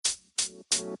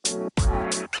Why,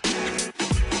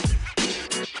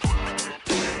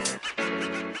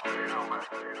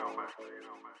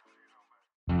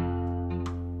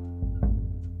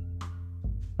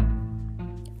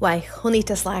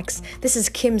 Honita Slacks, this is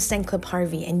Kim Senclip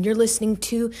Harvey, and you're listening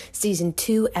to Season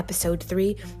 2, Episode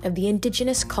 3 of the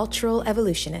Indigenous Cultural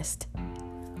Evolutionist.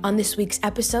 On this week's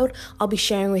episode, I'll be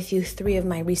sharing with you 3 of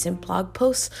my recent blog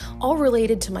posts, all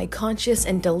related to my conscious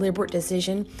and deliberate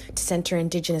decision to center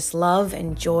Indigenous love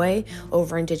and joy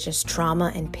over Indigenous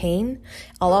trauma and pain.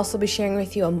 I'll also be sharing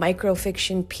with you a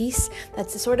microfiction piece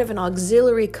that's a sort of an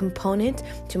auxiliary component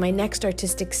to my next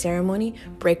artistic ceremony,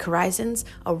 Break Horizons,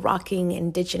 a rocking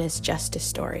Indigenous justice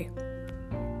story.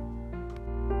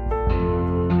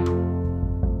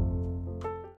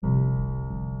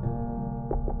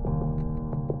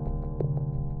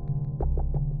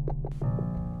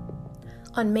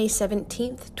 On May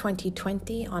 17th,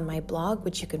 2020, on my blog,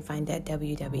 which you can find at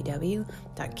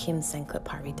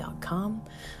www.kimsenclipharvey.com,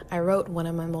 I wrote one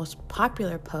of my most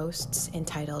popular posts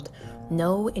entitled,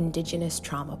 No Indigenous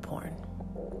Trauma Porn.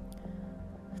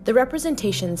 The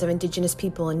representations of Indigenous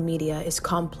people in media is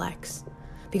complex,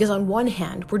 because on one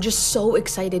hand, we're just so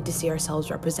excited to see ourselves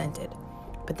represented.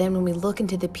 But then when we look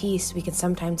into the piece, we can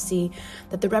sometimes see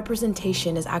that the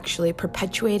representation is actually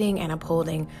perpetuating and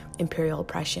upholding imperial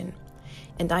oppression.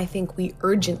 And I think we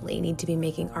urgently need to be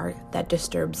making art that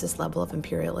disturbs this level of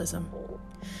imperialism.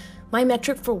 My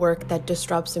metric for work that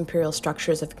disrupts imperial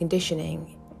structures of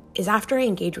conditioning is, after I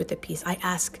engage with the piece, I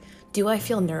ask, do I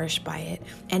feel nourished by it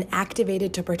and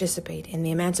activated to participate in the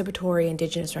emancipatory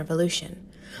Indigenous revolution?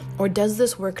 Or does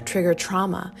this work trigger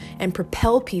trauma and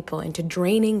propel people into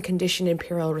draining conditioned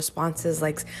imperial responses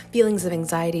like feelings of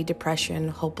anxiety, depression,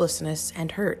 hopelessness,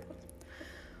 and hurt?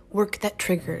 Work that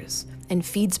triggers and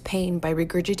feeds pain by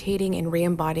regurgitating and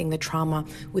re-embodying the trauma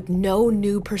with no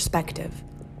new perspective,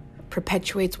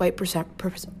 perpetuates white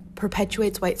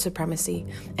supremacy,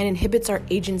 and inhibits our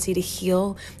agency to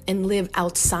heal and live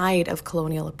outside of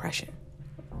colonial oppression.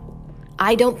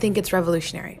 I don't think it's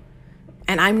revolutionary,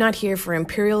 and I'm not here for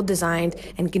imperial designed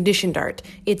and conditioned art.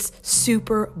 It's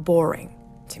super boring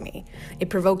to me. It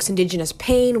provokes Indigenous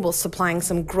pain while supplying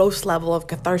some gross level of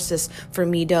catharsis for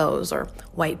me-dos or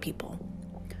white people.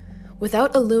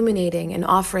 Without illuminating and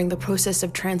offering the process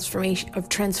of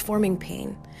transforming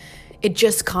pain, it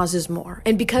just causes more.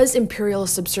 And because imperial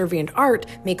subservient art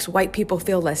makes white people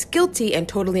feel less guilty and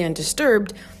totally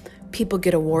undisturbed, people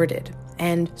get awarded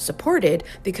and supported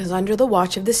because under the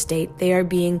watch of the state, they are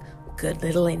being good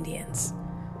little Indians.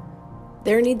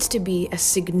 There needs to be a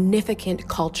significant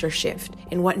culture shift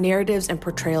in what narratives and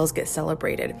portrayals get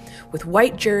celebrated, with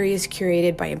white juries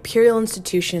curated by imperial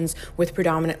institutions with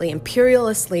predominantly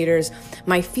imperialist leaders.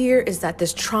 My fear is that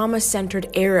this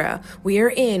trauma-centered era we are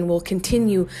in will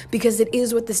continue because it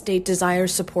is what the state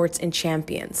desires, supports, and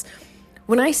champions.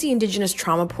 When I see Indigenous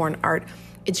trauma porn art,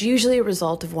 it's usually a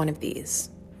result of one of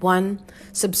these. 1,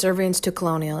 subservience to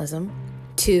colonialism.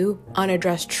 2,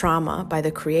 unaddressed trauma by the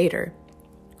creator.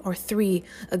 Or 3,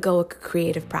 egoic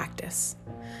creative practice.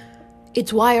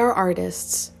 It's why our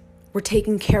artists were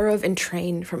taken care of and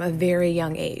trained from a very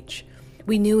young age.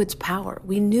 We knew its power.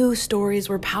 We knew stories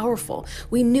were powerful.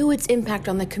 We knew its impact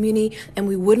on the community, and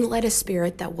we wouldn't let a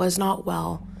spirit that was not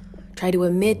well try to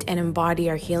emit and embody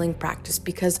our healing practice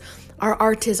because our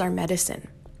art is our medicine.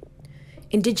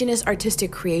 Indigenous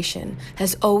artistic creation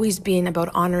has always been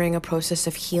about honoring a process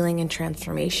of healing and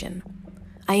transformation.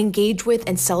 I engage with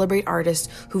and celebrate artists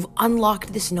who've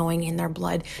unlocked this knowing in their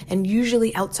blood and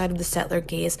usually outside of the settler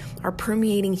gaze are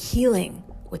permeating healing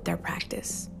with their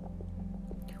practice.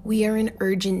 We are in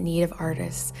urgent need of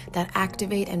artists that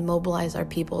activate and mobilize our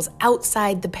peoples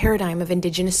outside the paradigm of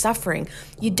Indigenous suffering.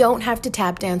 You don't have to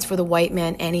tap dance for the white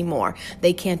man anymore.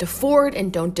 They can't afford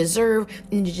and don't deserve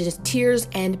Indigenous tears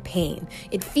and pain.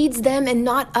 It feeds them and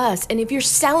not us, and if you're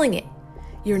selling it,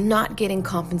 you're not getting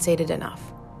compensated enough.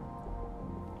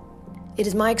 It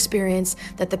is my experience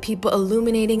that the people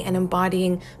illuminating and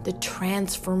embodying the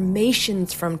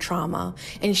transformations from trauma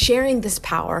and sharing this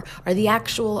power are the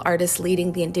actual artists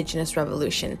leading the Indigenous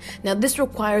revolution. Now, this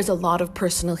requires a lot of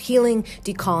personal healing,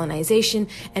 decolonization,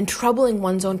 and troubling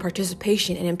one's own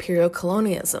participation in imperial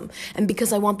colonialism. And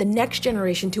because I want the next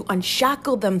generation to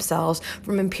unshackle themselves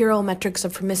from imperial metrics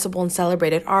of permissible and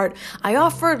celebrated art, I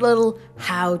offer a little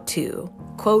how-to,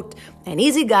 quote, an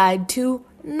easy guide to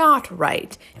not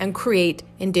write and create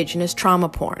Indigenous trauma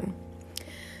porn.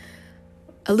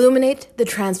 Illuminate the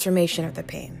transformation of the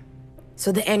pain.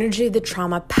 So the energy of the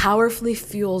trauma powerfully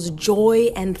fuels joy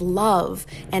and love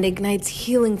and ignites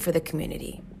healing for the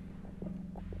community.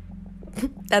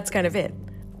 That's kind of it.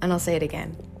 And I'll say it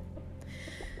again.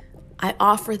 I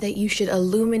offer that you should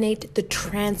illuminate the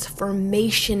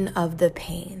transformation of the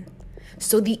pain.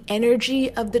 So the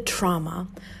energy of the trauma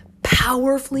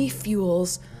powerfully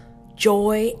fuels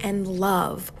joy and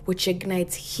love, which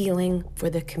ignites healing for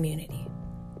the community.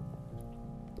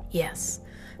 Yes,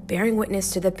 bearing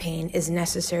witness to the pain is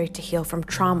necessary to heal from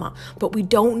trauma, but we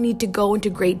don't need to go into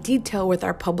great detail with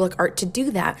our public art to do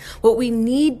that. What we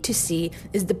need to see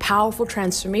is the powerful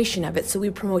transformation of it, so we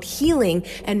promote healing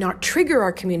and not trigger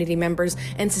our community members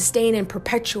and sustain and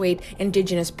perpetuate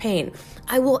Indigenous pain.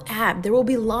 I will add, there will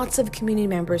be lots of community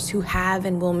members who have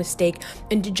and will mistake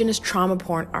Indigenous trauma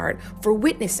porn art for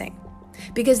witnessing,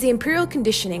 because the imperial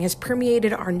conditioning has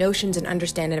permeated our notions and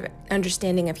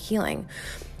understanding of healing.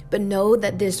 But know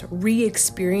that this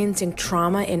re-experiencing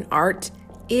trauma in art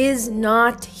is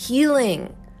not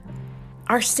healing.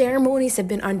 Our ceremonies have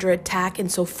been under attack and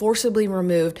so forcibly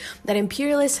removed that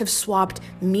imperialists have swapped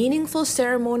meaningful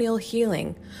ceremonial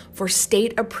healing for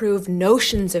state-approved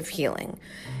notions of healing.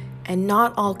 And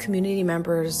not all community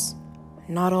members,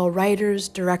 not all writers,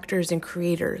 directors, and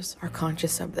creators are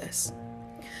conscious of this.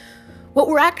 What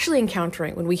we're actually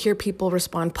encountering when we hear people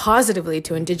respond positively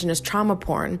to Indigenous trauma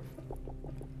porn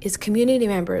is community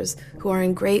members who are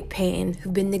in great pain,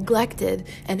 who've been neglected,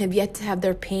 and have yet to have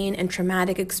their pain and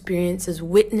traumatic experiences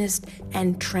witnessed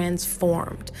and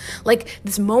transformed. Like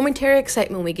this momentary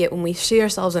excitement we get when we see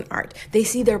ourselves in art. They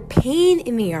see their pain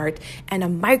in the art, and a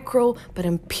micro but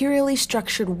imperially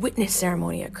structured witness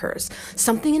ceremony occurs.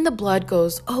 Something in the blood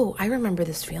goes, oh, I remember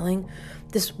this feeling,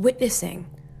 this witnessing.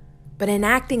 But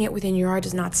enacting it within your art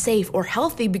is not safe or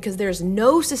healthy because there's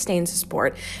no sustained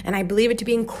support, and I believe it to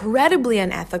be incredibly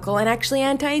unethical and actually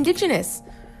anti-Indigenous.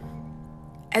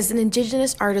 As an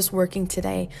Indigenous artist working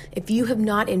today, if you have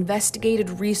not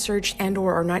investigated, researched,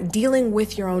 and/or are not dealing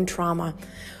with your own trauma,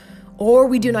 or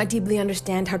we do not deeply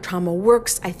understand how trauma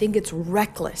works, I think it's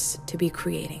reckless to be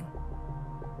creating.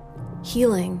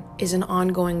 Healing is an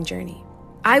ongoing journey.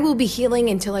 I will be healing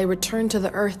until I return to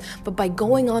the earth, but by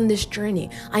going on this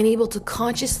journey, I'm able to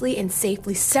consciously and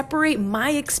safely separate my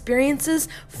experiences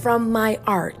from my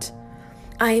art.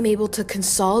 I am able to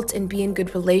consult and be in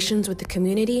good relations with the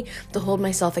community, to hold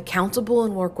myself accountable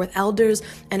and work with elders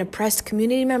and oppressed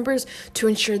community members to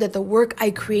ensure that the work I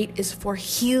create is for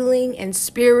healing and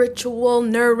spiritual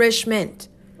nourishment.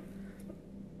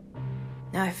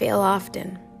 Now, I fail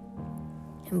often,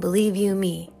 and believe you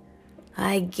me,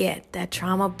 I get that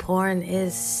trauma porn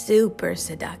is super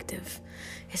seductive.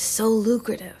 It's so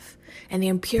lucrative, and the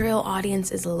imperial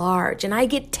audience is large, and I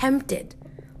get tempted.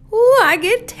 Ooh, I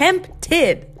get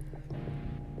tempted.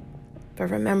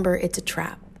 But remember, it's a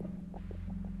trap.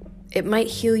 It might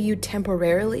heal you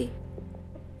temporarily,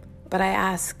 but I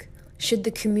ask, should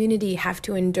the community have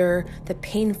to endure the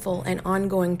painful and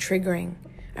ongoing triggering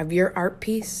of your art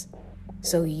piece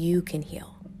so you can heal?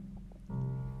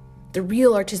 The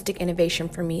real artistic innovation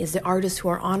for me is the artists who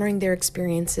are honoring their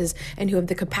experiences and who have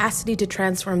the capacity to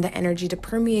transform the energy to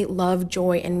permeate love,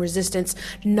 joy, and resistance,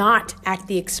 not at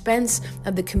the expense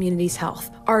of the community's health.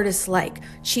 Artists like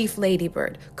Chief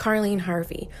Ladybird, Carlene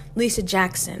Harvey, Lisa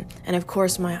Jackson, and of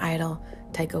course my idol,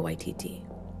 Taika Waititi.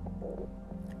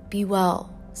 Be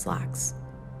well, Slacks.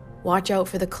 Watch out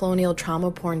for the colonial trauma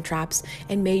porn traps,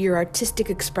 and may your artistic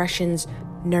expressions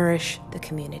nourish the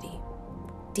community.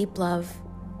 Deep love,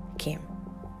 Kim.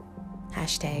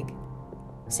 Hashtag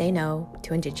say no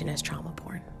to Indigenous trauma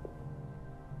porn.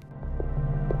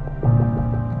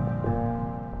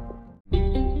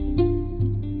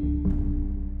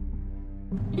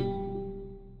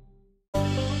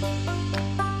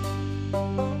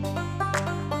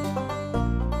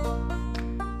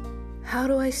 How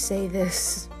do I say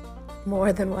this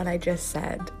more than what I just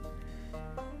said?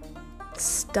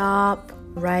 Stop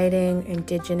writing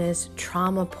Indigenous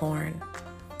trauma porn.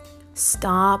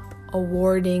 Stop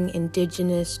awarding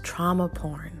Indigenous trauma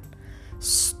porn.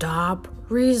 Stop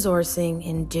resourcing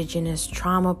Indigenous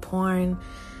trauma porn.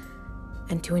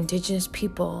 And to Indigenous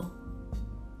people,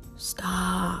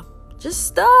 stop. Just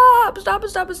stop.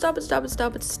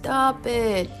 Stop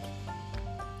it.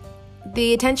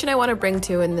 The attention I want to bring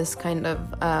to in this kind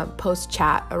of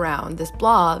post-chat around this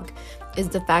blog is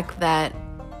the fact that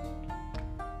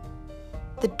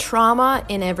the trauma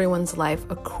in everyone's life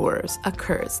occurs.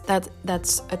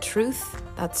 That's a truth.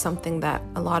 That's something that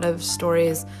a lot of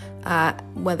stories,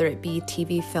 whether it be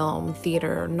TV, film,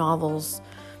 theater, novels,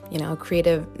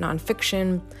 creative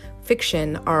nonfiction,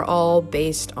 fiction are all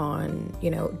based on,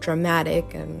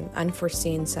 dramatic and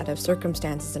unforeseen set of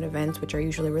circumstances and events, which are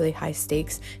usually really high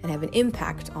stakes and have an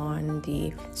impact on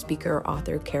the speaker,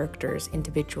 author, characters,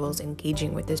 individuals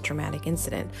engaging with this traumatic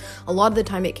incident. A lot of the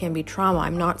time it can be trauma.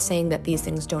 I'm not saying that these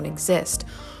things don't exist.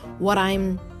 What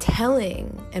I'm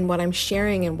telling and what I'm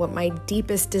sharing and what my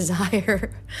deepest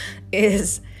desire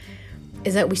is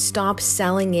that we stop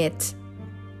selling it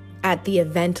at the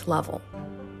event level.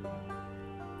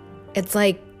 It's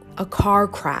like a car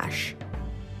crash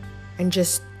and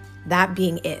just that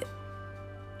being it.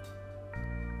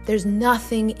 There's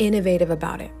nothing innovative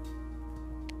about it.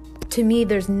 To me,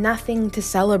 there's nothing to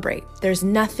celebrate. There's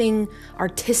nothing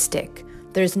artistic.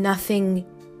 There's nothing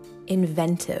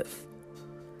inventive.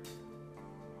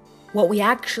 What we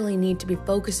actually need to be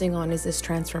focusing on is this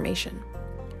transformation.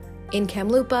 In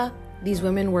Kamloopa, these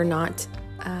women were not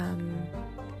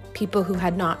people who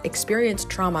had not experienced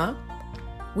trauma.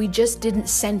 We just didn't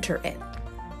center it.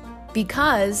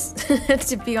 Because,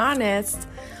 to be honest,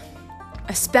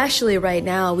 especially right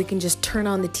now, we can just turn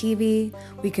on the TV,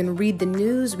 we can read the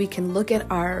news, we can look at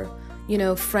our,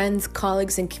 friends,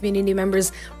 colleagues, and community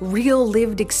members' real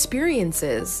lived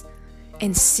experiences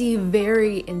and see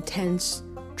very intense,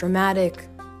 dramatic,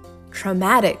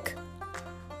 traumatic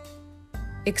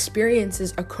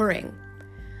experiences occurring.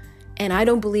 And I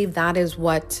don't believe that is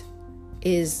what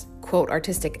is, quote,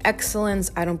 artistic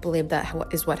excellence. I don't believe that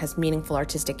is what has meaningful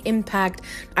artistic impact.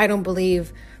 I don't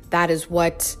believe that is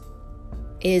what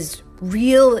is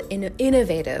real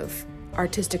innovative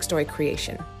artistic story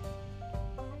creation.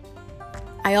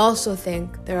 I also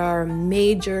think there are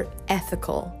major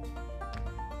ethical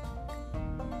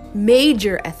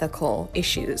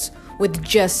issues with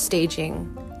just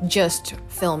staging, just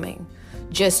filming,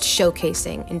 just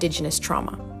showcasing Indigenous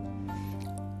trauma.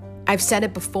 I've said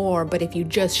it before, but if you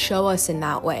just show us in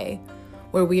that way,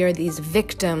 where we are these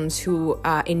victims who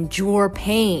endure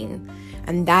pain,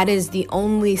 and that is the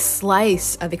only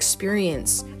slice of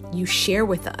experience you share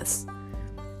with us,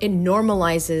 it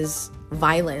normalizes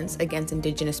violence against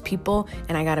Indigenous people,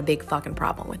 and I got a big fucking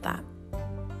problem with that.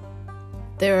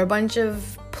 There are a bunch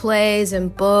of plays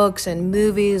and books and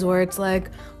movies where it's like,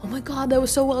 oh my God, that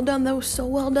was so well done, that was so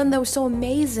well done, that was so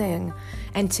amazing.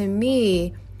 And to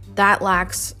me, that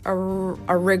lacks a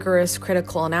rigorous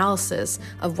critical analysis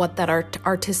of what that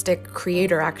artistic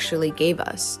creator actually gave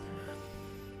us.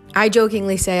 I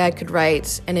jokingly say I could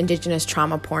write an Indigenous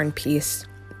trauma porn piece,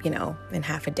 in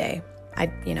half a day.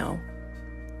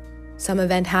 Some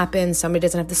event happens, somebody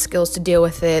doesn't have the skills to deal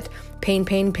with it,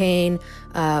 pain,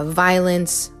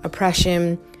 violence,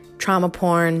 oppression, trauma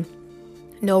porn,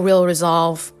 no real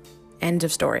resolve, end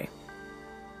of story.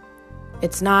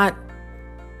 It's not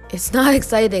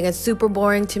exciting. It's super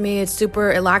boring to me. It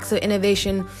lacks of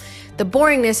innovation. The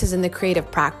boringness is in the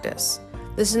creative practice.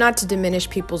 This is not to diminish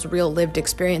people's real lived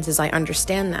experiences. I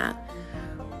understand that.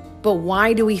 But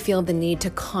why do we feel the need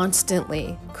to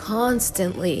constantly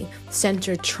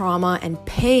center trauma and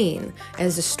pain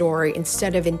as a story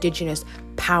instead of Indigenous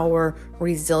power,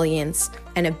 resilience,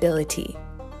 and ability?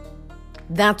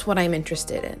 That's what I'm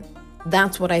interested in.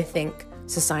 That's what I think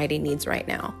society needs right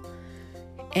now.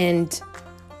 And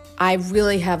I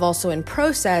really have also in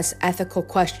process ethical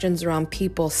questions around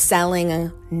people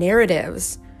selling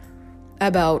narratives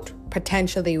about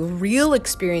potentially real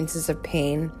experiences of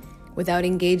pain without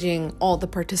engaging all the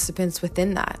participants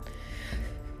within that.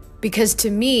 Because to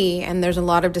me, and there's a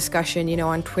lot of discussion,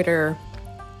 on Twitter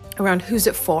around who's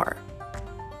it for?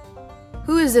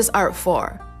 Who is this art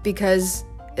for? Because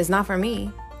it's not for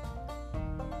me.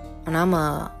 And I'm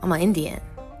an Indian.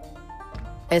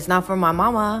 It's not for my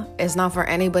mama. It's not for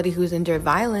anybody who's endured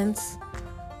violence.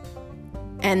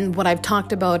 And what I've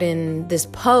talked about in this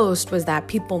post was that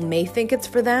people may think it's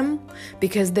for them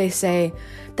because they say,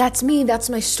 that's me, that's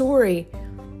my story.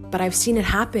 But I've seen it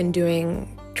happen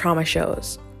doing trauma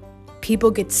shows.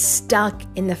 People get stuck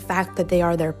in the fact that they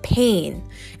are their pain.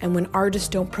 And when artists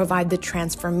don't provide the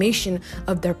transformation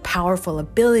of their powerful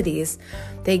abilities,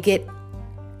 they get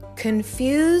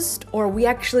confused, or we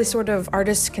actually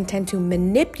artists can tend to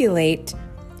manipulate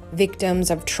victims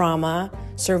of trauma,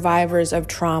 survivors of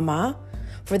trauma,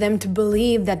 for them to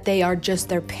believe that they are just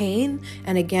their pain.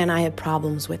 And again, I have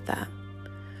problems with that.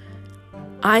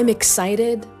 I'm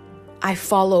excited. I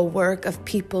follow work of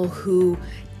people who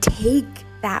take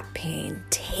that pain,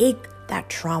 take that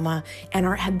trauma, and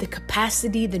have the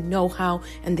capacity, the know-how,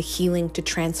 and the healing to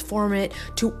transform it,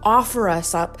 to offer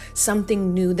us up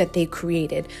something new that they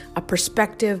created, a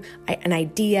perspective, an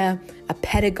idea, a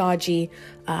pedagogy,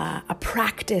 a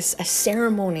practice, a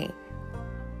ceremony.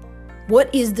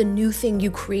 What is the new thing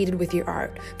you created with your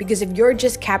art? Because if you're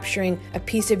just capturing a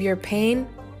piece of your pain,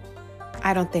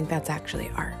 I don't think that's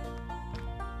actually art.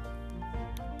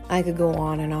 I could go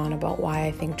on and on about why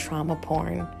I think trauma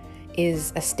porn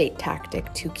is a state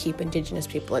tactic to keep Indigenous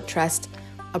people oppressed.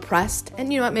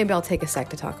 And you know what? Maybe I'll take a sec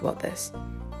to talk about this.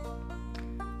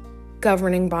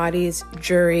 Governing bodies,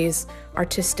 juries,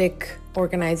 artistic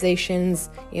organizations,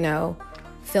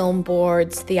 film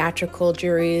boards, theatrical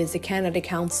juries, the Canada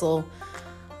Council.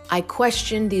 I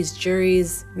question these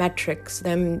juries' metrics,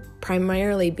 them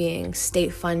primarily being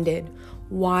state-funded,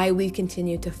 why we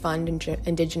continue to fund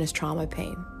Indigenous trauma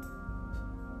pain.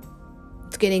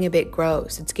 It's getting a bit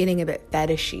gross. It's getting a bit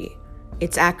fetishy.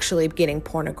 It's actually getting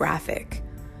pornographic.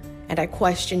 And I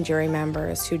question jury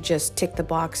members who just tick the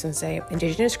box and say,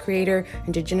 Indigenous creator,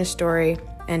 Indigenous story,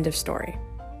 end of story.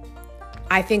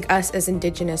 I think us as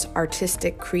Indigenous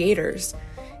artistic creators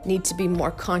need to be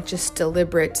more conscious,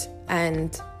 deliberate,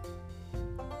 and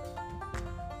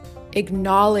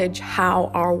acknowledge how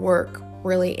our work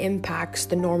really impacts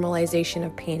the normalization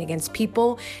of pain against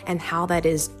people and how that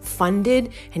is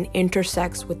funded and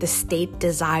intersects with the state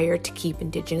desire to keep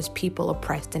Indigenous people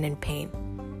oppressed and in pain.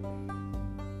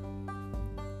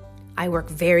 I work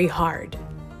very hard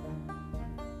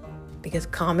because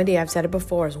comedy, I've said it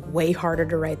before, is way harder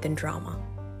to write than drama.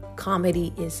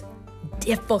 Comedy is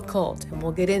difficult, and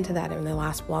we'll get into that in the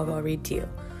last blog I'll read to you.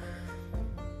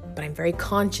 But I'm very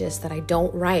conscious that I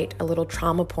don't write a little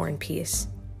trauma porn piece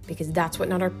because that's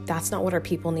not what our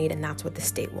people need, and that's what the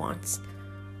state wants.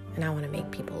 And I want to make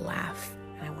people laugh,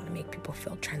 and I want to make people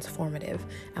feel transformative.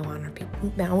 I want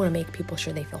to make people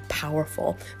sure they feel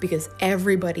powerful, because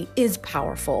everybody is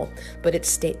powerful, but it's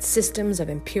state systems of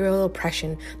imperial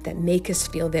oppression that make us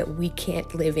feel that we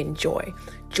can't live in joy.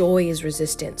 Joy is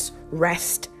resistance,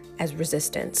 rest as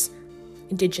resistance,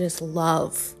 Indigenous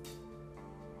love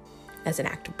as an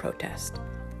act of protest.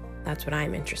 That's what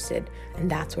I'm interested in,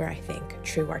 and that's where I think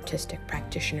true artistic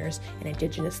practitioners and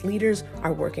Indigenous leaders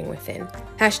are working within.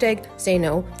 Hashtag say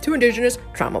no to Indigenous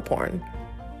trauma porn.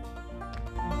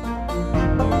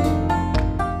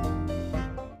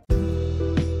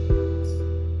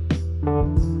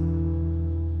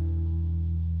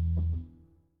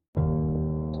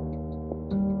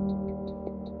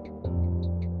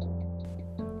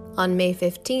 On May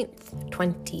 15th,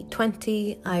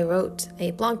 2020, I wrote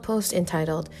a blog post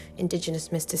entitled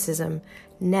Indigenous Mysticism,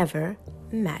 Never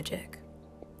Magic.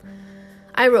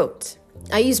 I wrote,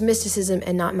 I use mysticism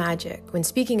and not magic when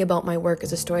speaking about my work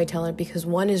as a storyteller because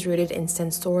one is rooted in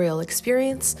sensorial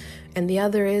experience and the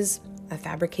other is a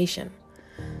fabrication.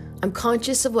 I'm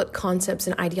conscious of what concepts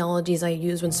and ideologies I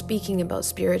use when speaking about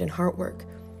spirit and heart work,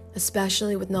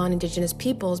 especially with non-Indigenous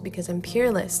peoples, because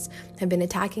imperialists have been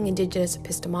attacking Indigenous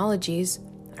epistemologies,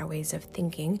 our ways of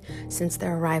thinking, since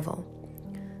their arrival.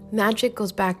 Magic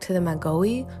goes back to the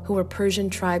Magoi, who were Persian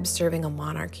tribes serving a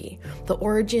monarchy. The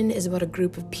origin is about a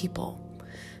group of people.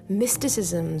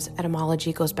 Mysticism's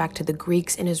etymology goes back to the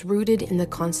Greeks and is rooted in the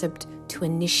concept to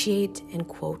initiate and,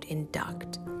 quote,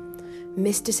 induct.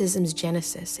 Mysticism's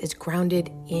genesis is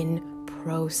grounded in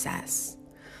process.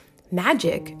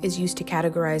 Magic is used to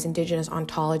categorize Indigenous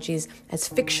ontologies as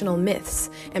fictional myths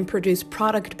and produce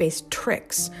product-based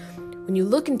tricks. When you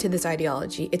look into this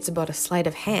ideology, it's about a sleight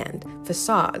of hand,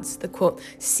 facades, the, quote,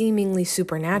 seemingly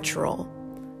supernatural.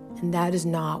 And that is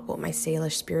not what my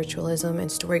Salish spiritualism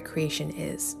and story creation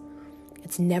is.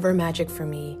 It's never magic for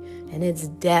me, and it's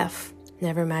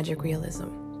never magic realism.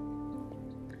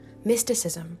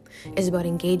 Mysticism is about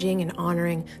engaging and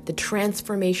honoring the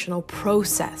transformational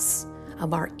process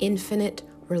of our infinite,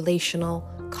 relational,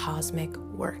 cosmic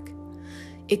work.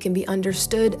 It can be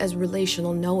understood as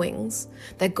relational knowings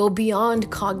that go beyond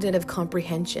cognitive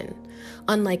comprehension.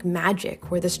 Unlike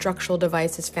magic, where the structural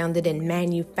device is founded in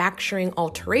manufacturing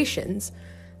alterations,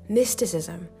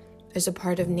 mysticism is a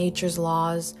part of nature's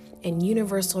laws and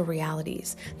universal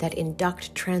realities that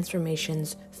induct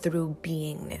transformations through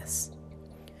beingness.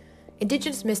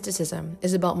 Indigenous mysticism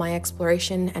is about my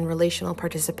exploration and relational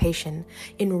participation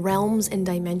in realms and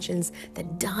dimensions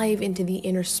that dive into the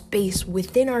inner space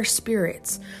within our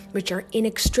spirits, which are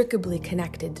inextricably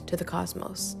connected to the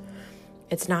cosmos.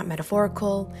 It's not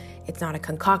metaphorical, it's not a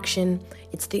concoction,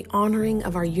 it's the honoring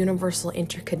of our universal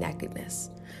interconnectedness.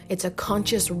 It's a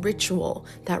conscious ritual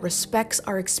that respects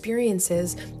our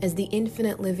experiences as the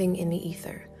infinite living in the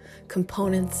ether.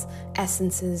 Components,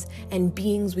 essences, and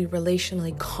beings we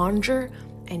relationally conjure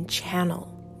and channel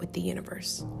with the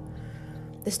universe.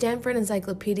 The Stanford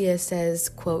Encyclopedia says,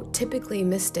 quote, typically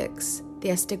mystics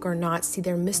theistic or not, see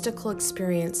their mystical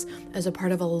experience as a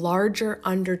part of a larger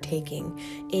undertaking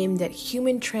aimed at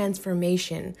human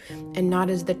transformation and not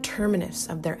as the terminus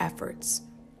of their efforts.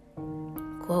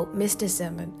 Quote,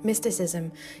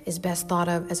 mysticism is best thought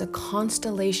of as a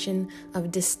constellation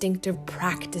of distinctive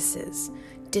practices,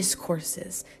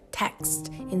 discourses, texts,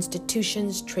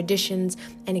 institutions, traditions,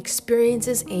 and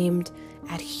experiences aimed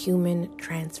at human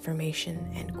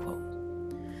transformation, end quote.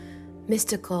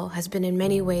 Mystical has been in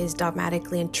many ways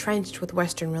dogmatically entrenched with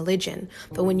Western religion,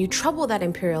 but when you trouble that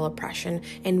imperial oppression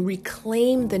and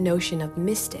reclaim the notion of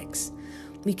mystics,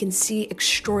 we can see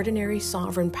extraordinary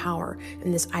sovereign power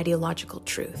in this ideological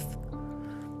truth.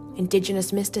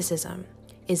 Indigenous mysticism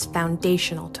is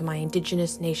foundational to my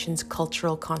Indigenous nation's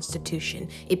cultural constitution.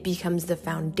 It becomes the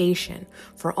foundation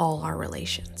for all our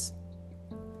relations.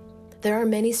 There are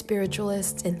many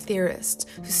spiritualists and theorists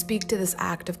who speak to this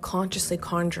act of consciously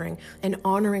conjuring and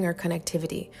honoring our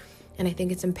connectivity, and I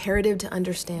think it's imperative to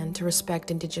understand, to respect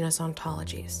Indigenous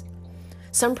ontologies.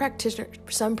 Some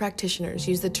practitioners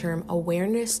use the term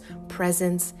awareness,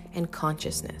 presence, and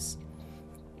consciousness.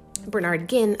 Bernard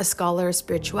Ginn, a scholar of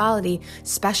spirituality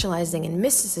specializing in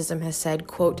mysticism, has said,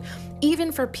 quote,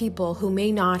 even for people who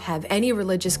may not have any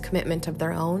religious commitment of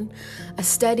their own, a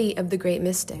study of the great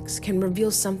mystics can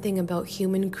reveal something about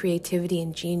human creativity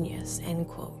and genius, end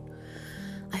quote.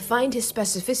 I find his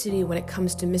specificity when it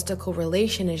comes to mystical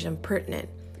relationism pertinent.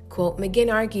 Quote, McGinn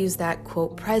argues that,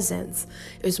 quote, presence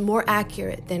is more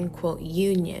accurate than, quote,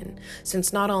 union,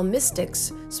 since not all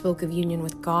mystics spoke of union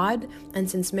with God, and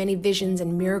since many visions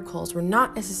and miracles were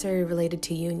not necessarily related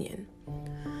to union.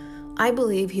 I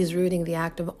believe he's rooting the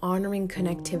act of honoring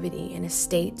connectivity in a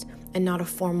state and not a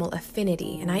formal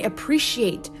affinity, and I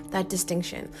appreciate that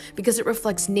distinction because it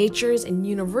reflects nature's and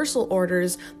universal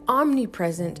orders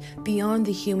omnipresent beyond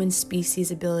the human species'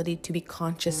 ability to be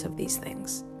conscious of these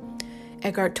things.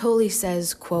 Eckhart Tolle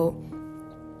says, quote,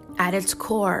 at its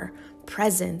core,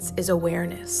 presence is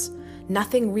awareness.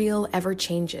 Nothing real ever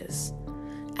changes.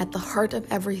 At the heart of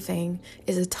everything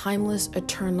is a timeless,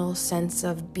 eternal sense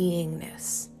of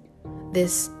beingness.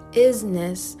 This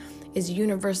isness is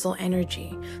universal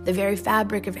energy, the very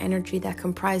fabric of energy that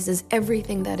comprises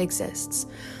everything that exists.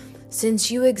 Since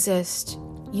you exist,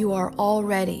 you are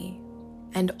already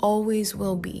and always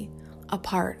will be a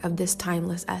part of this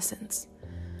timeless essence.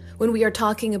 When we are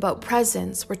talking about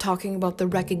presence, we're talking about the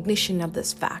recognition of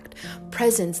this fact.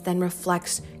 Presence then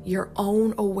reflects your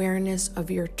own awareness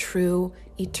of your true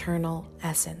eternal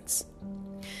essence.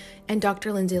 And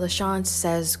Dr. Lindsay LaChance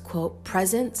says, quote,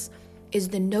 presence is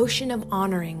the notion of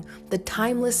honoring the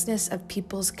timelessness of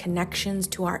people's connections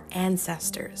to our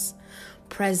ancestors.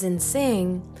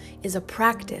 Presencing is a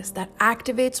practice that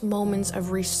activates moments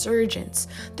of resurgence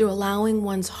through allowing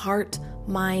one's heart,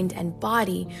 mind, and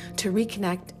body to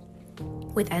reconnect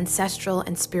with ancestral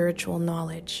and spiritual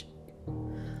knowledge.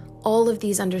 All of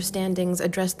these understandings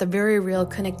address the very real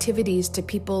connectivities to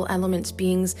people, elements,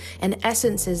 beings, and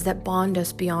essences that bond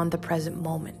us beyond the present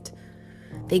moment.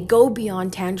 They go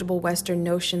beyond tangible Western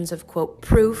notions of, quote,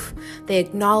 proof. They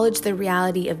acknowledge the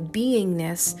reality of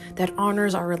beingness that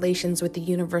honors our relations with the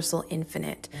universal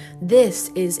infinite. This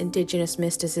is Indigenous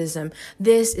mysticism.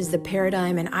 This is the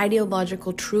paradigm and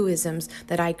ideological truisms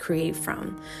that I create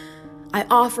from. I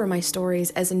offer my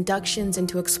stories as inductions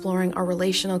into exploring our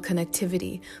relational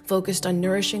connectivity, focused on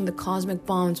nourishing the cosmic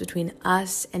bonds between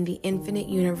us and the infinite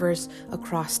universe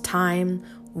across time,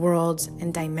 worlds,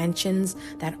 and dimensions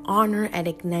that honor and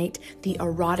ignite the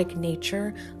erotic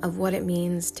nature of what it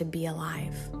means to be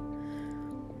alive.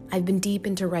 I've been deep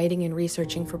into writing and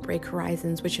researching for Break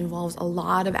Horizons, which involves a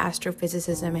lot of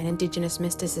astrophysicism and Indigenous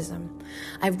mysticism.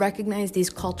 I've recognized these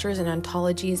cultures and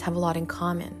ontologies have a lot in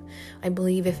common. I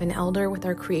believe if an elder with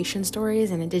our creation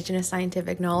stories and Indigenous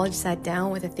scientific knowledge sat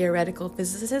down with a theoretical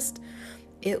physicist,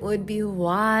 it would be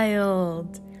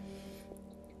wild.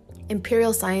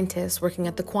 Imperial scientists working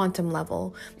at the quantum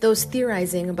level, those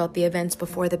theorizing about the events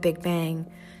before the Big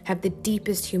Bang, have the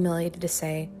deepest humility to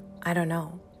say, I don't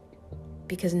know.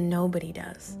 Because nobody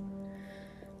does.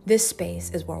 This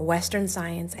space is where Western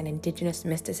science and Indigenous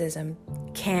mysticism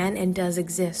can and does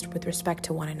exist with respect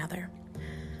to one another.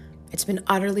 It's been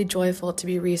utterly joyful to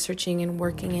be researching and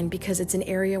working in because it's an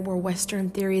area where Western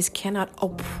theories cannot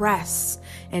oppress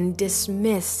and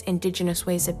dismiss Indigenous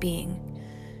ways of being.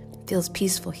 It feels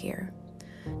peaceful here.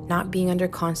 Not being under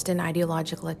constant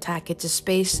ideological attack, it's a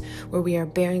space where we are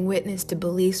bearing witness to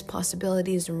beliefs,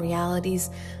 possibilities, and realities,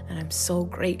 and I'm so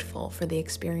grateful for the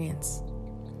experience.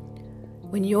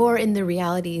 When you're in the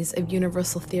realities of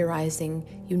universal theorizing,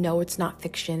 you know it's not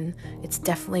fiction, it's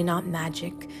definitely not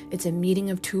magic, it's a meeting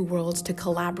of two worlds to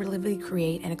collaboratively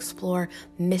create and explore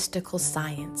mystical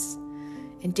science.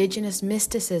 Indigenous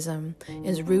mysticism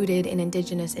is rooted in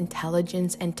indigenous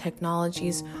intelligence and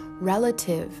technologies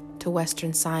relative to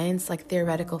Western science like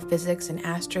theoretical physics and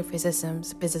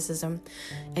astrophysicism,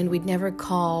 and we'd never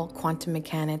call quantum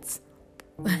mechanics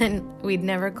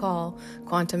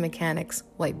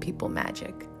white people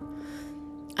magic.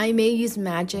 I may use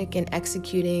magic in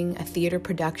executing a theater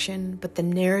production, but the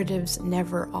narratives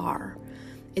never are.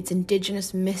 It's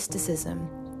indigenous mysticism,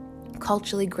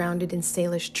 culturally grounded in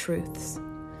Salish truths.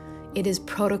 It is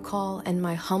protocol and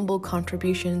my humble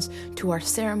contributions to our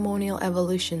ceremonial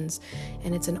evolutions,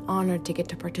 and it's an honor to get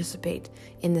to participate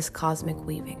in this cosmic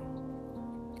weaving.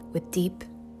 With deep,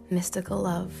 mystical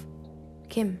love,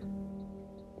 Kim.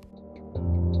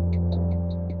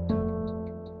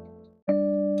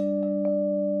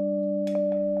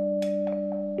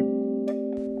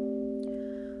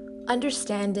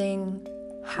 Understanding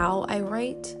how I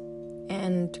write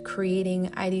and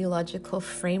creating ideological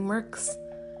frameworks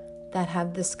that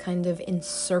have this kind of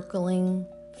encircling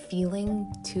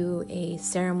feeling to a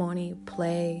ceremony,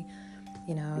 play,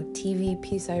 TV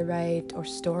piece I write or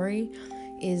story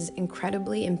is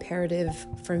incredibly imperative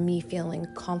for me feeling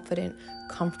confident,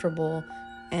 comfortable,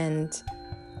 and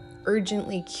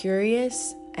urgently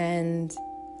curious and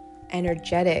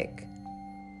energetic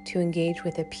to engage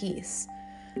with a piece.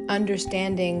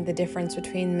 Understanding the difference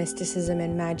between mysticism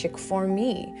and magic for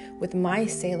me, with my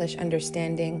Salish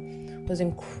understanding, was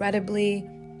incredibly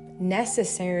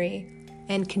necessary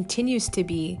and continues to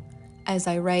be as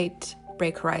I write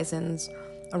Break Horizons,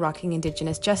 a Rocking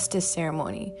Indigenous Justice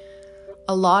Ceremony.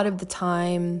 A lot of the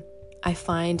time, I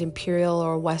find Imperial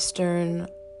or Western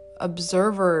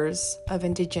observers of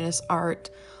Indigenous art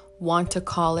want to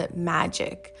call it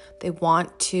magic. They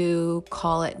want to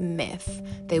call it myth.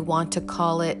 They want to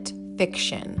call it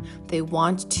fiction. They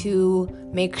want to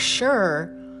make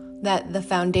sure that the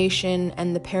foundation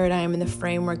and the paradigm and the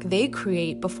framework they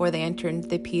create before they enter into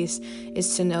the piece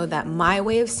is to know that my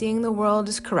way of seeing the world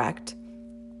is correct.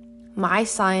 My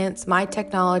science, my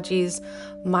technologies,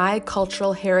 my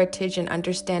cultural heritage and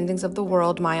understandings of the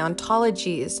world, my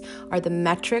ontologies are the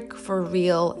metric for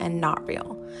real and not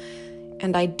real.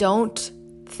 And I don't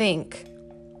think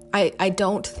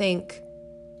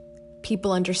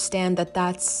people understand that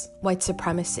that's white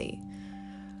supremacy.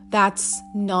 That's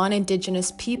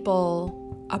non-Indigenous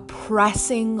people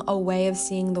oppressing a way of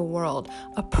seeing the world,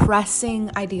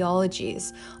 oppressing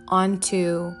ideologies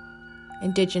onto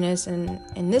Indigenous, and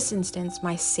in this instance,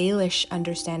 my Salish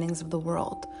understandings of the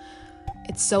world.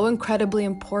 It's so incredibly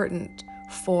important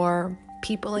for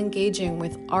people engaging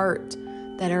with art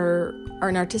that are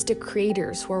artistic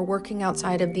creators who are working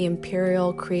outside of the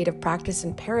imperial creative practice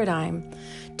and paradigm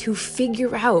to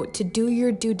figure out, to do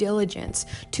your due diligence,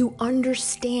 to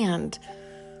understand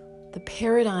the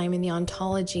paradigm and the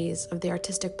ontologies of the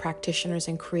artistic practitioners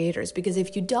and creators. Because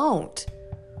if you don't,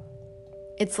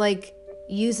 it's like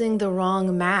using the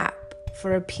wrong map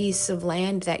for a piece of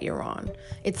land that you're on.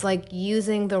 It's like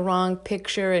using the wrong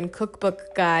picture and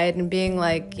cookbook guide and being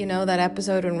like, that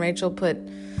episode when Rachel put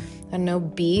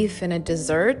beef in a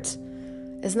dessert,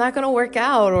 it's not going to work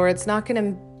out, or it's not going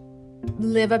to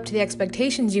live up to the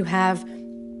expectations you have,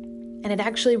 and it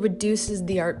actually reduces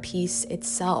the art piece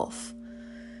itself.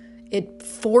 It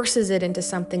forces it into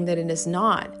something that it is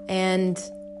not, and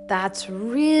that's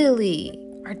really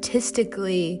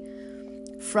artistically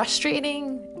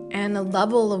frustrating and a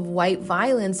level of white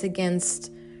violence against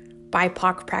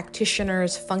BIPOC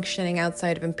practitioners functioning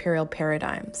outside of imperial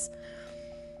paradigms.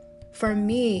 For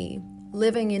me,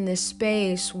 living in this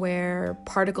space where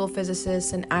particle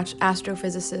physicists and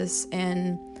astrophysicists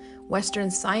and Western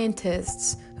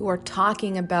scientists who are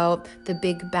talking about the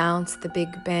Big Bounce, the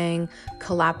Big Bang,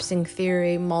 collapsing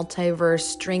theory, multiverse,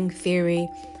 string theory,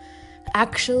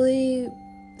 actually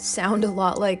sound a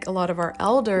lot like a lot of our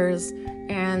elders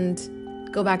and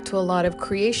go back to a lot of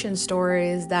creation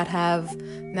stories that have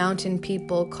mountain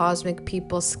people, cosmic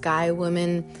people, sky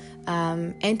women,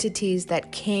 entities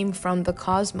that came from the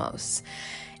cosmos.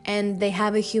 And they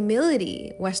have a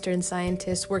humility, Western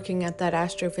scientists working at that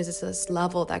astrophysicist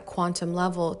level, that quantum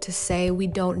level, to say we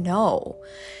don't know.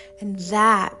 And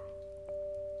that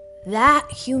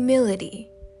humility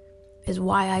is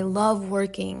why I love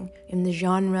working in the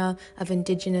genre of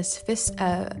indigenous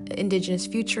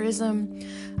futurism,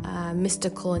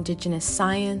 mystical indigenous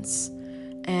science,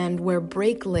 and where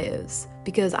Break lives,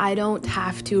 because I don't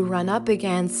have to run up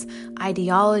against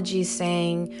ideology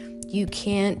saying you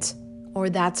can't or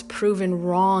that's proven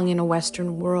wrong in a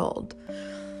Western world.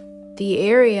 The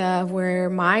area where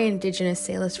my Indigenous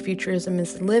Salist futurism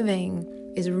is living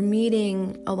is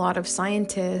meeting a lot of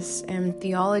scientists and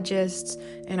theologists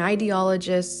and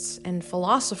ideologists and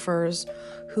philosophers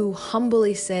who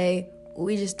humbly say,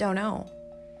 we just don't know.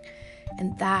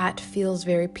 And that feels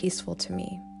very peaceful to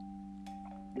me.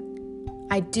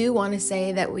 I do want to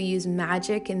say that we use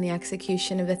magic in the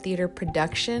execution of the theater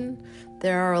production.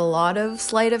 There are a lot of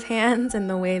sleight of hands in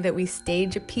the way that we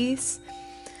stage a piece,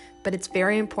 but it's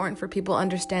very important for people to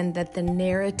understand that the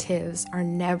narratives are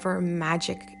never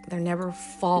magic. They're never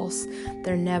false.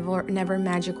 They're never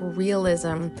magic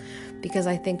realism, because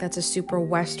I think that's a super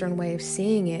Western way of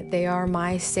seeing it. They are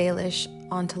my Salish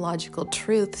ontological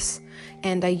truths.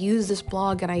 And I use this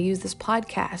blog and I use this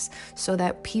podcast so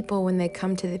that people, when they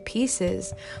come to the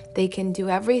pieces, they can do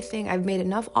everything. I've made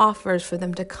enough offers for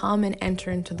them to come and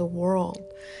enter into the world.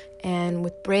 And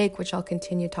with Break, which I'll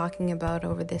continue talking about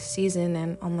over this season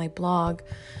and on my blog,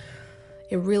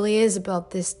 it really is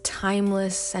about this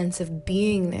timeless sense of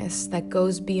beingness that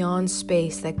goes beyond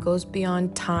space, that goes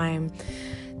beyond time,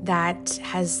 that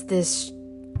has this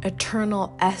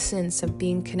eternal essence of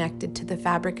being connected to the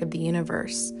fabric of the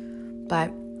universe. But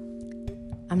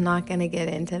I'm not going to get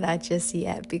into that just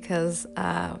yet, because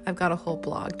I've got a whole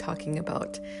blog talking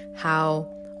about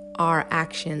how our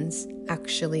actions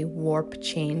actually warp,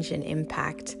 change, and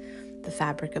impact the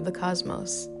fabric of the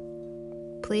cosmos.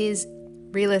 Please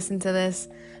re-listen to this.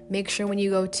 Make sure when you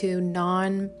go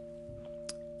to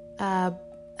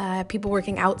people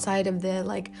working outside of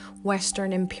the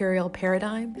Western imperial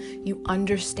paradigm, you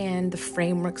understand the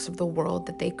frameworks of the world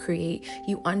that they create.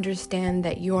 You understand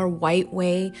that your white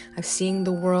way of seeing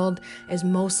the world is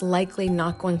most likely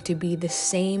not going to be the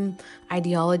same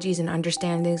ideologies and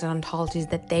understandings and ontologies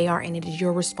that they are, and it is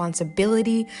your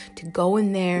responsibility to go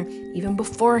in there even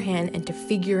beforehand and to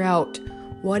figure out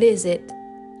what is it,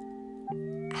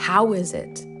 how is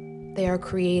it they are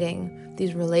creating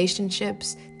these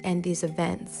relationships and these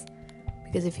events.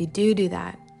 Because if you do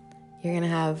that, you're going to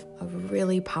have a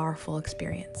really powerful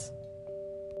experience.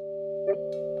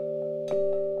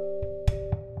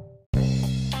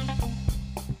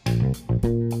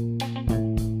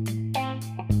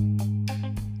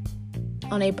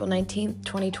 On April 19th,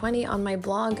 2020, on my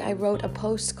blog, I wrote a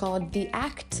post called The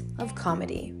Act of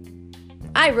Comedy.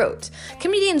 I wrote,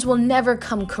 comedians will never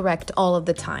come correct all of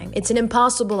the time. It's an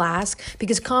impossible ask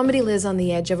because comedy lives on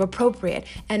the edge of appropriate,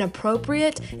 and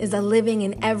appropriate is a living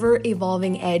and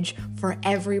ever-evolving edge for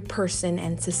every person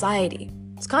and society.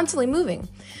 It's constantly moving.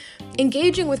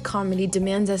 Engaging with comedy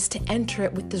demands us to enter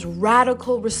it with this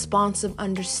radical, responsive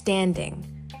understanding.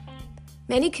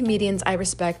 Many comedians I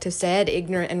respect have said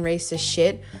ignorant and racist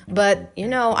shit, but,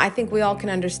 I think we all can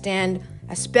understand,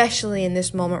 especially in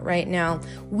this moment right now,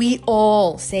 we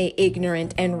all say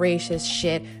ignorant and racist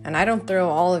shit, and I don't throw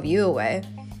all of you away.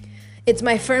 It's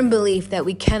my firm belief that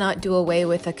we cannot do away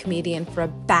with a comedian for a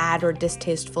bad or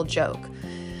distasteful joke.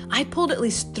 I pulled at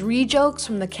least 3 jokes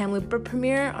from the Kamloops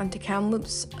premiere onto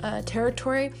Kamloops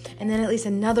territory, and then at least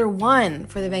another one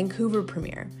for the Vancouver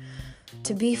premiere.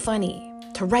 To be funny,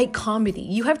 to write comedy,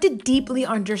 you have to deeply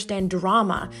understand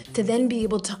drama to then be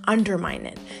able to undermine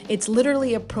it. It's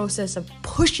literally a process of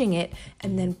pushing it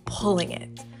and then pulling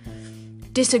it.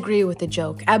 Disagree with the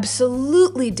joke.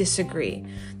 Absolutely disagree.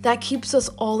 That keeps us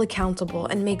all accountable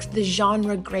and makes the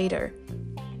genre greater.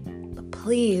 But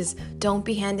please don't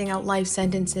be handing out life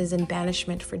sentences and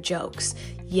banishment for jokes.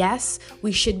 Yes,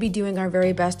 we should be doing our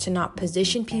very best to not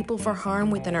position people for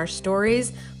harm within our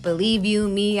stories. Believe you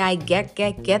me, I get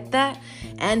that,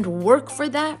 and work for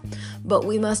that. But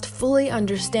we must fully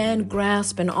understand,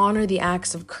 grasp, and honor the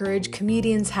acts of courage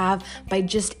comedians have by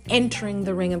just entering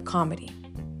the ring of comedy.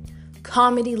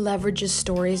 Comedy leverages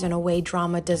stories in a way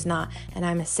drama does not, and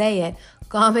I must say it,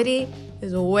 comedy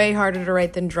is way harder to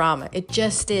write than drama. It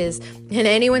just is. And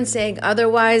anyone saying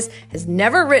otherwise has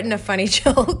never written a funny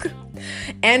joke,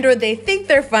 and or they think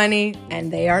they're funny,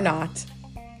 and they are not.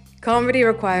 Comedy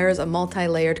requires a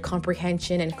multi-layered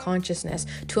comprehension and consciousness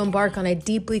to embark on a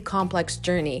deeply complex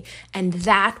journey, and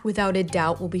that, without a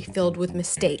doubt, will be filled with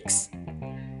mistakes.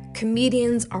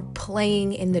 Comedians are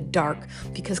playing in the dark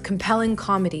because compelling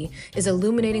comedy is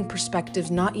illuminating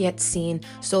perspectives not yet seen,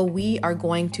 so we are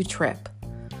going to trip.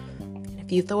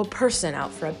 If you throw a person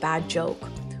out for a bad joke,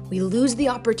 we lose the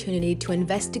opportunity to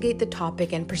investigate the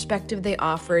topic and perspective they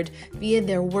offered via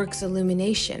their work's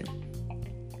illumination.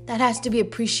 That has to be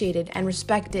appreciated and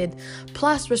respected.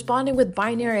 Plus, responding with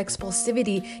binary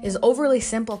expulsivity is overly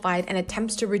simplified and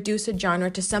attempts to reduce a genre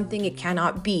to something it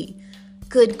cannot be.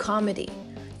 Good comedy,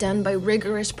 done by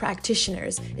rigorous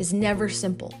practitioners, is never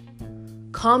simple.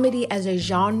 Comedy as a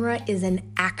genre is an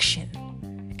action,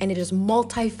 and it is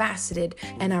multifaceted,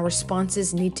 and our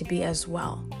responses need to be as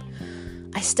well.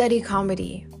 I study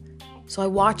comedy, so I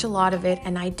watch a lot of it,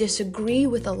 and I disagree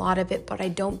with a lot of it, but I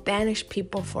don't banish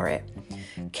people for it.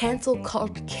 Cancel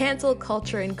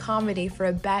culture in comedy for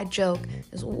a bad joke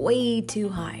is way too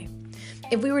high.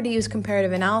 If we were to use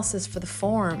comparative analysis for the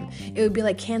form, it would be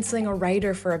like canceling a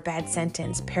writer for a bad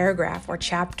sentence, paragraph, or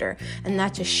chapter, and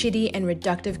that's a shitty and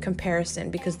reductive comparison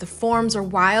because the forms are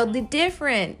wildly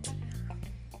different.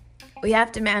 We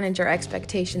have to manage our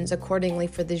expectations accordingly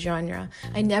for the genre.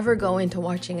 I never go into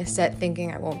watching a set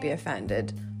thinking I won't be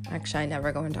offended. Actually, I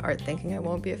never go into art thinking I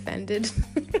won't be offended.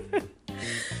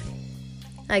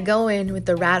 I go in with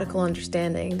the radical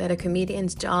understanding that a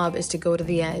comedian's job is to go to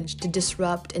the edge, to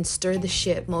disrupt and stir the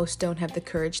shit most don't have the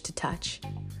courage to touch.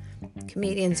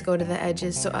 Comedians go to the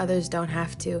edges so others don't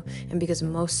have to, and because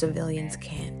most civilians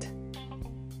can't.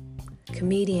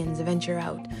 Comedians venture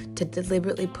out to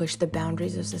deliberately push the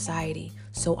boundaries of society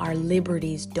so our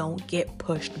liberties don't get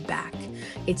pushed back.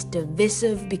 It's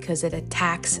divisive because it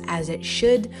attacks as it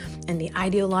should, and the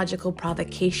ideological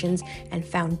provocations and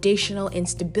foundational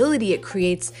instability it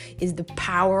creates is the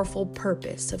powerful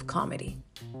purpose of comedy.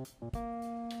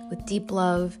 With deep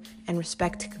love and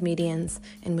respect to comedians,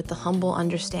 and with the humble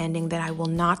understanding that I will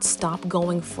not stop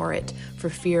going for it for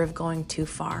fear of going too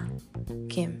far.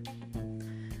 Kim.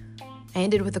 I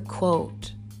ended with a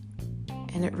quote,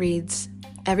 and it reads,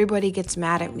 "Everybody gets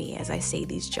mad at me as I say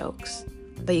these jokes,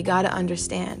 but you gotta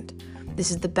understand, this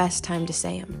is the best time to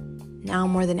say them. Now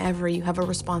more than ever, you have a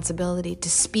responsibility to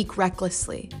speak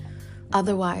recklessly.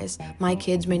 Otherwise, my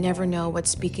kids may never know what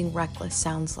speaking reckless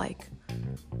sounds like.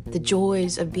 The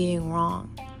joys of being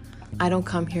wrong. I don't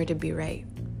come here to be right.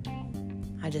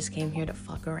 I just came here to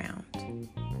fuck around."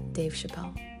 Dave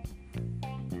Chappelle.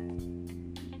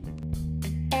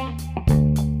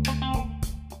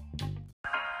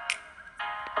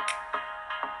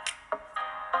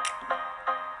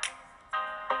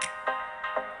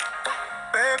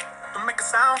 Babe, don't make a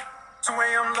sound. 2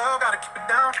 a.m. love, gotta keep it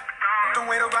down. Don't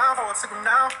wait around for a signal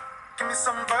now. Give me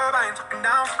some verb, I ain't talking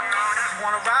down. You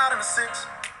wanna ride in the 6,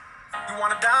 you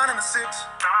wanna dine in the 6.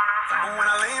 But when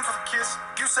I lean for the kiss,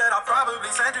 you said I'll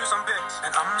probably send you some pics.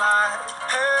 And I'm like,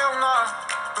 hell nah,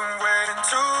 been waiting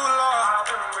too long.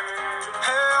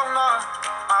 Hell nah,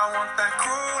 I want that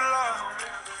cruel love.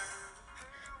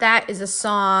 That is a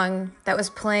song that was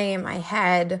playing in my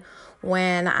head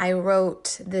when I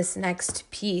wrote this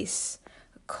next piece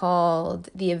called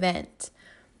The Event.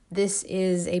 This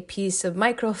is a piece of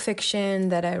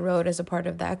microfiction that I wrote as a part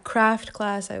of that craft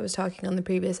class I was talking on the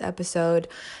previous episode.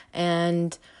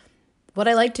 And what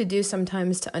I like to do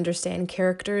sometimes to understand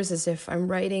characters is if I'm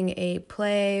writing a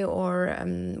play or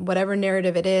whatever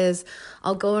narrative it is,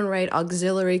 I'll go and write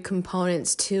auxiliary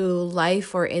components to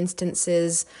life or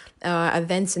instances,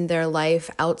 events in their life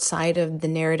outside of the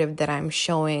narrative that I'm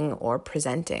showing or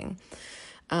presenting.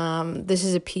 This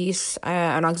is a piece,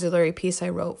 an auxiliary piece I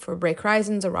wrote for Break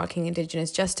Horizons, a rocking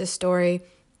Indigenous justice story.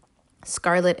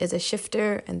 Scarlett is a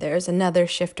shifter, and there's another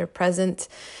shifter present,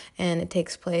 and it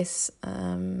takes place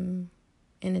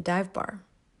in a dive bar,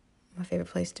 my favorite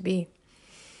place to be.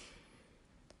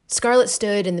 Scarlett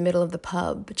stood in the middle of the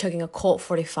pub, chugging a Colt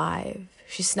 45.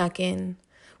 She snuck in.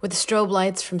 With the strobe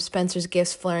lights from Spencer's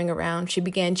gifts flaring around, she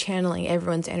began channeling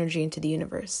everyone's energy into the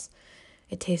universe.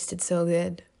 It tasted so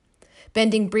good.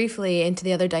 Bending briefly into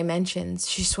the other dimensions,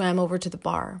 she swam over to the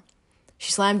bar.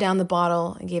 She slammed down the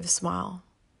bottle and gave a smile.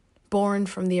 Born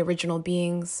from the original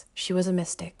beings, she was a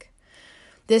mystic.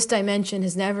 This dimension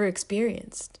has never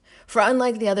experienced. For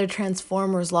unlike the other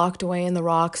transformers locked away in the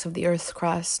rocks of the Earth's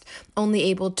crust, only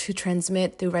able to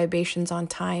transmit through vibrations on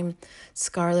time,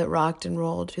 Scarlett rocked and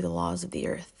rolled through the laws of the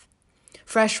Earth.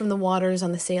 Fresh from the waters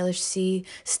on the Salish Sea,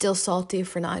 still salty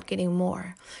for not getting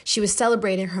more, she was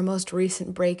celebrating her most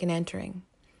recent break and entering.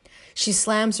 She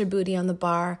slams her booty on the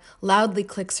bar, loudly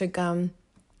clicks her gum.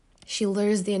 She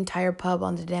lures the entire pub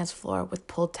on the dance floor with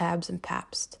pull tabs and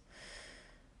Pabst.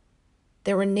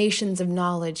 There were nations of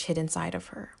knowledge hid inside of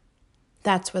her.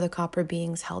 That's where the copper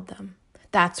beings held them.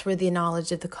 That's where the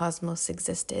knowledge of the cosmos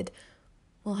existed.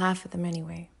 Well, half of them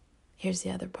anyway. Here's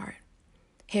the other part.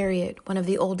 Harriet, one of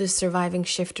the oldest surviving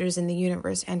shifters in the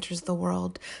universe, enters the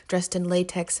world, dressed in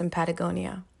latex and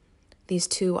Patagonia. These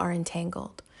two are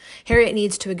entangled. Harriet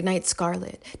needs to ignite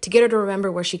Scarlett, to get her to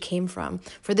remember where she came from,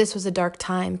 for this was a dark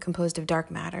time composed of dark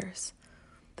matters.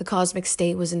 The cosmic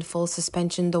state was in full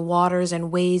suspension, the waters and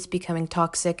waves becoming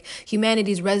toxic.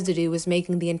 Humanity's residue was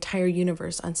making the entire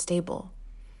universe unstable.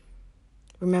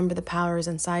 Remember the powers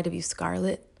inside of you,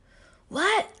 Scarlett.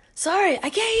 What? Sorry, I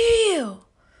can't hear you.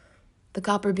 The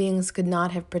copper beings could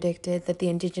not have predicted that the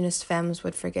Indigenous femmes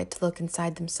would forget to look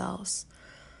inside themselves.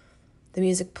 The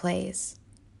music plays.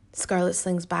 Scarlet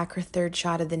slings back her third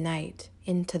shot of the night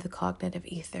into the cognitive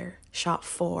ether. Shot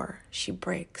 4, she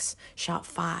breaks. Shot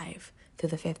 5, through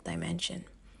the 5th dimension.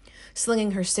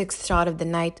 Slinging her 6th shot of the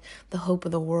night, the hope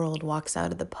of the world walks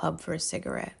out of the pub for a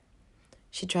cigarette.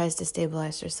 She tries to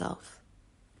stabilize herself.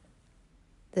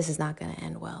 This is not going to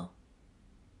end well.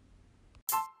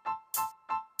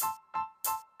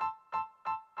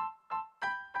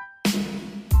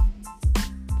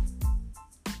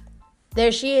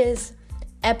 There she is,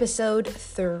 episode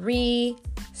 3,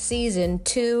 season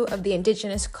 2 of the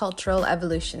Indigenous Cultural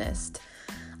Evolutionist.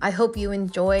 I hope you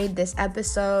enjoyed this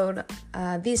episode.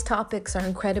 These topics are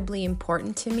incredibly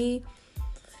important to me.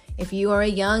 If you are a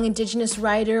young Indigenous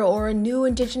writer or a new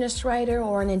Indigenous writer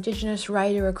or an Indigenous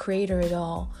writer or creator at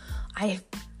all, I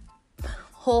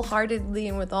wholeheartedly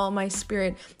and with all my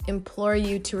spirit implore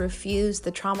you to refuse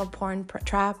the trauma porn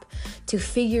trap, to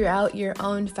figure out your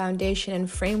own foundation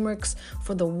and frameworks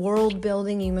for the world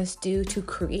building you must do to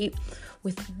create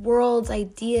with worlds,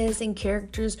 ideas, and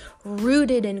characters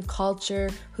rooted in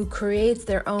culture, who creates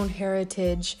their own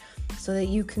heritage so that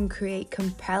you can create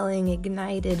compelling,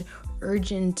 ignited,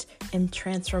 urgent, and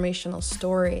transformational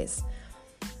stories.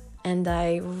 And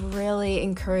I really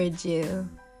encourage you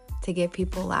to get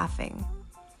people laughing.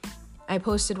 I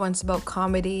posted once about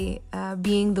comedy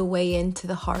being the way into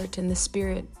the heart and the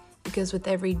spirit, because with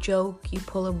every joke, you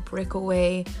pull a brick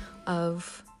away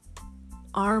of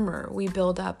armor we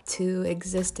build up to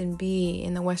exist and be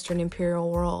in the Western imperial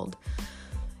world.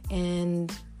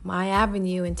 And my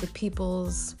avenue into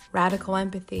people's radical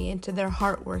empathy, into their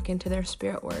heart work, into their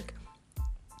spirit work,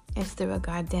 is through a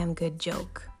goddamn good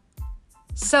joke.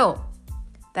 So,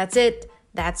 that's it.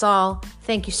 That's all.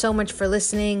 Thank you so much for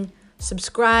listening.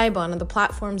 Subscribe on the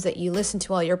platforms that you listen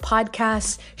to all your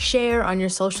podcasts, share on your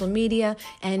social media,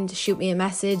 and shoot me a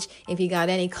message if you got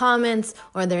any comments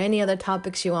or are there any other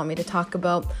topics you want me to talk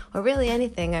about, or really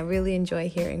anything. I really enjoy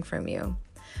hearing from you.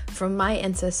 From my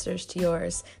ancestors to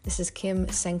yours, this is Kim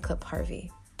Senclip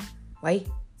Harvey. Bye.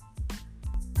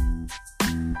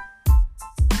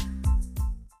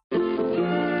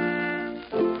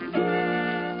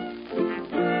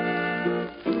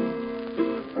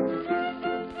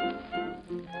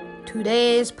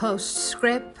 Today's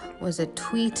postscript was a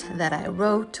tweet that I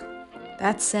wrote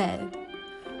that said,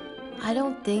 I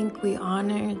don't think we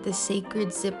honor the sacred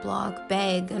Ziploc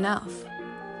bag enough.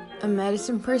 A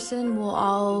medicine person will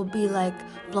all be like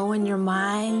blowing your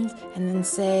mind and then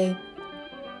say,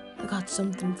 I got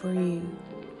something for you.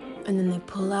 And then they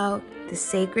pull out the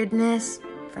sacredness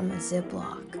from a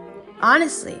Ziploc.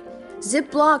 Honestly,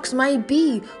 Ziplocs might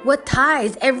be what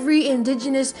ties every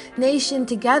Indigenous nation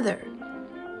together.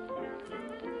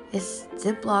 It's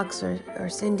Ziplocs or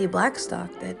Cindy Blackstock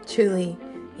that truly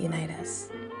unite us.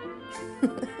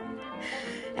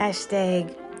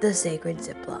 Hashtag the sacred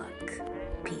Ziploc.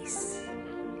 Peace.